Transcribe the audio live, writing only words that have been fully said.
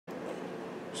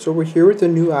So we're here with the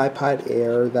new iPad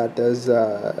Air that does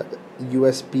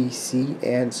USB-C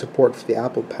and support for the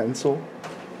Apple Pencil,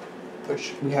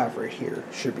 which we have right here.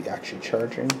 Should be actually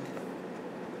charging.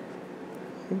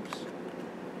 Oops.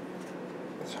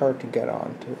 It's hard to get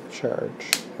on to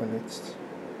charge when it's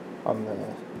on the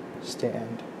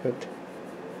stand, but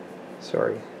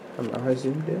sorry, I don't know how I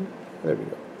zoomed in. There we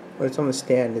go. When it's on the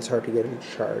stand, it's hard to get it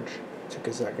to charge. It took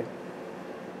a second.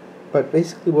 But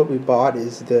basically what we bought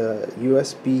is the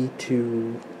USB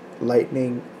to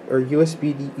Lightning, or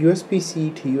USB-C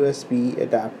to USB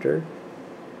adapter,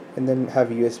 and then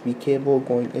have a USB cable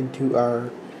going into our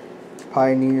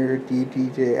Pioneer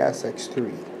DDJ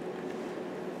SX3.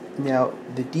 Now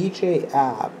the DJ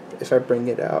app, if I bring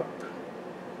it up,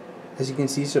 as you can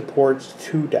see, supports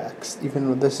 2 decks, even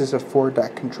though this is a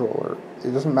 4-deck controller.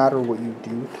 It doesn't matter what you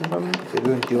do to them, it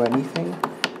doesn't do anything.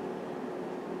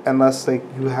 Unless like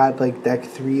you had like deck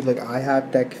 3, like I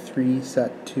have deck 3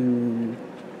 set to,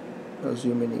 I'll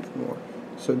zoom in even more.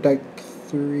 So deck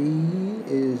 3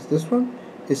 is this one,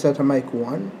 is set to mic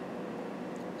 1,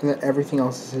 and then everything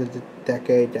else is set to deck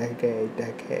A, deck A,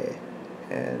 deck A,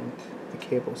 and the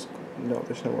cables, no,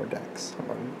 there's no more decks.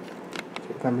 Hold on.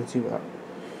 Okay, I'm gonna zoom up.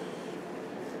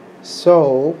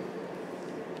 So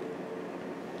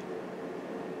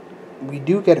we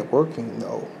do get it working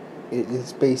though. It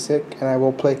is basic, and I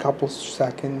will play a couple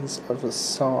seconds of a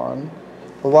song.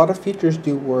 A lot of features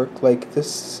do work, like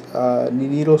this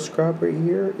needle scrub right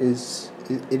here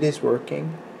it is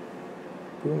working.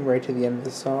 Boom, right to the end of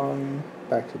the song,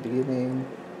 back to the beginning,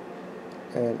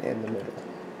 and in the middle.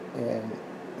 And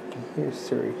you can hear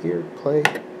Siri here, play,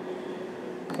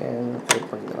 and I'll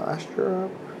bring the master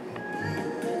up.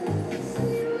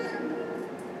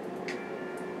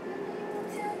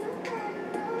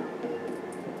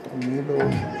 Needle.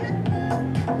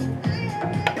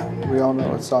 We all know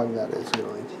what song that is. You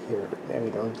don't need to hear it, and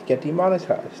we don't get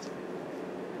demonetized.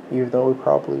 Even though we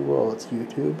probably will. It's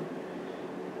YouTube.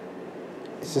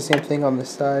 It's the same thing on this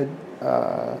side.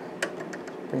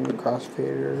 Bring the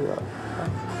crossfader up.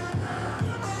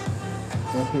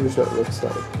 And here's what it looks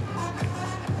like.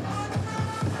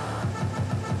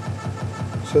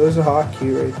 So there's a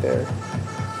hotkey right there.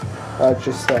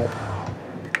 Just that.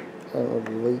 I'll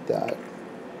delete that.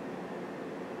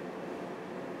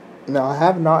 Now, I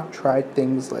have not tried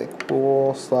things like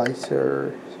roll,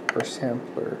 slicer, or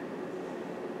sampler.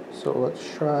 So let's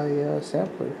try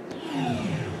sampler.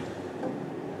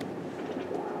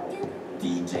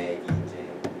 DJ.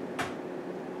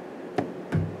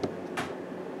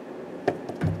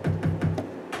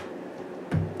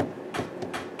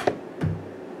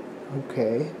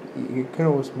 Okay, you can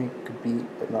always make a beat,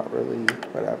 but not really,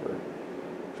 whatever.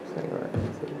 Just hang around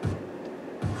with it.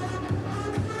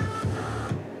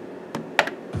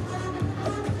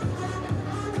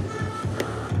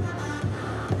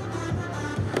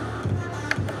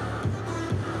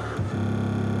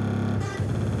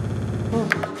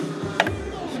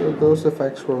 So those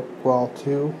effects work well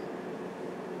too.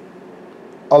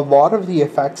 A lot of the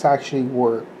effects actually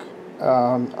work.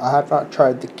 I have not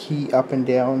tried the key up and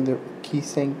down, the key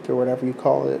sync or whatever you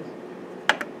call it.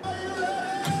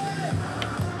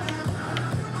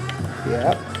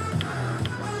 Yep.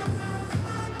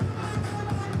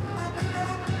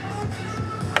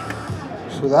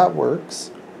 So that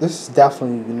works. This is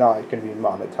definitely not going to be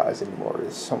monetized anymore.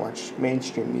 There's so much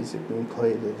mainstream music being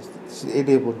played.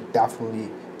 It will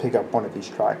definitely pick up one of these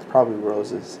tracks, probably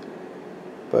Roses.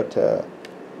 But,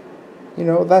 you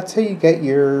know, that's how you get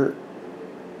your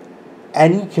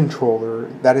any controller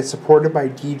that is supported by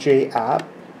DJ app.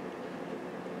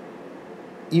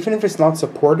 Even if it's not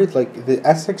supported, like the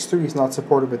SX3 is not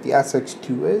supported, but the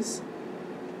SX2 is.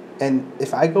 And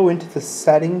if I go into the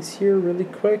settings here really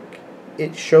quick,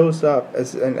 it shows up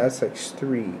as an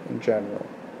SX3 in general.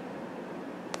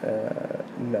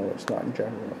 No, it's not in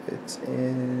general. It's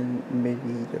in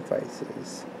MIDI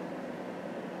devices.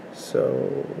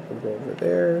 So we'll go over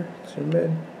there, zoom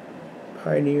in,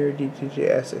 Pioneer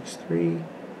DDJ SX3,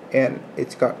 and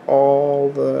it's got all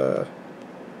the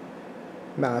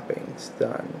mappings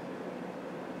done.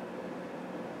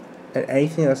 And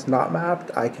anything that's not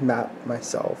mapped, I can map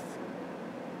myself.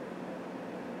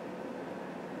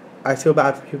 I feel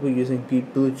bad for people using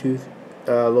Bluetooth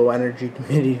low energy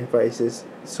MIDI devices,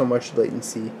 so much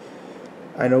latency.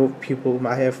 I know people,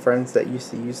 I have friends that used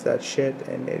to use that shit,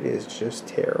 and it is just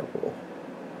terrible.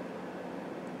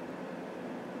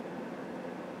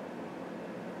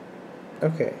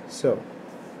 Okay, so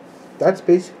that's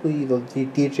basically the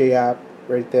DJ app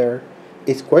right there.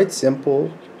 It's quite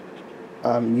simple.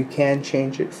 You can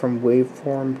change it from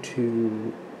waveform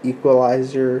to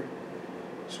equalizer.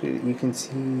 so you can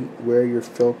see where your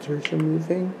filters are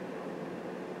moving.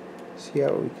 See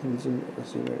how we can zoom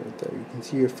in right there. You can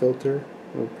see your filter,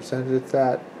 what percentage it's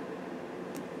at,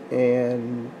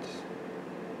 and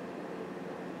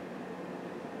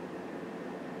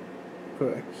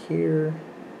go back here,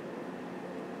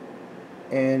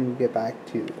 and get back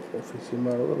to, if we zoom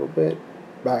out a little bit,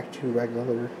 back to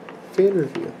regular fader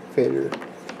view. Fader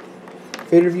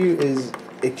view is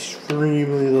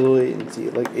extremely low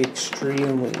latency, like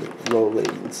extremely low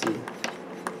latency.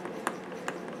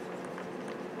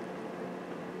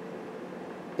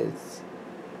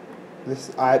 This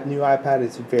new iPad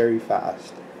is very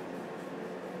fast.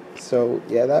 So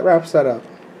yeah, that wraps that up.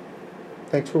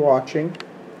 Thanks for watching,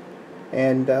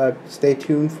 and stay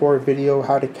tuned for a video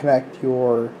how to connect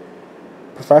your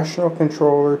professional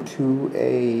controller to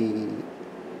a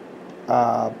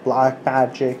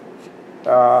Blackmagic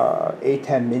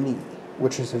A10 Mini,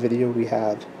 which is a video we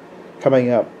have coming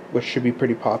up, which should be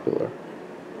pretty popular.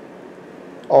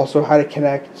 Also, how to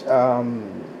connect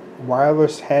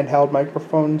wireless handheld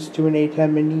microphones to an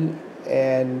A10 Mini,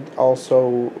 and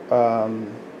also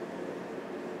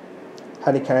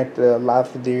how to connect the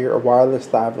lavalier or wireless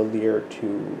lavalier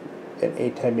to an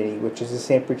A10 Mini, which is the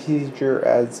same procedure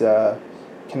as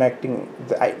connecting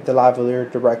the lavalier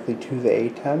directly to the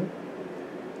A10.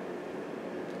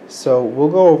 So we'll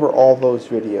go over all those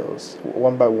videos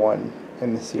one by one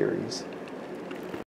in the series.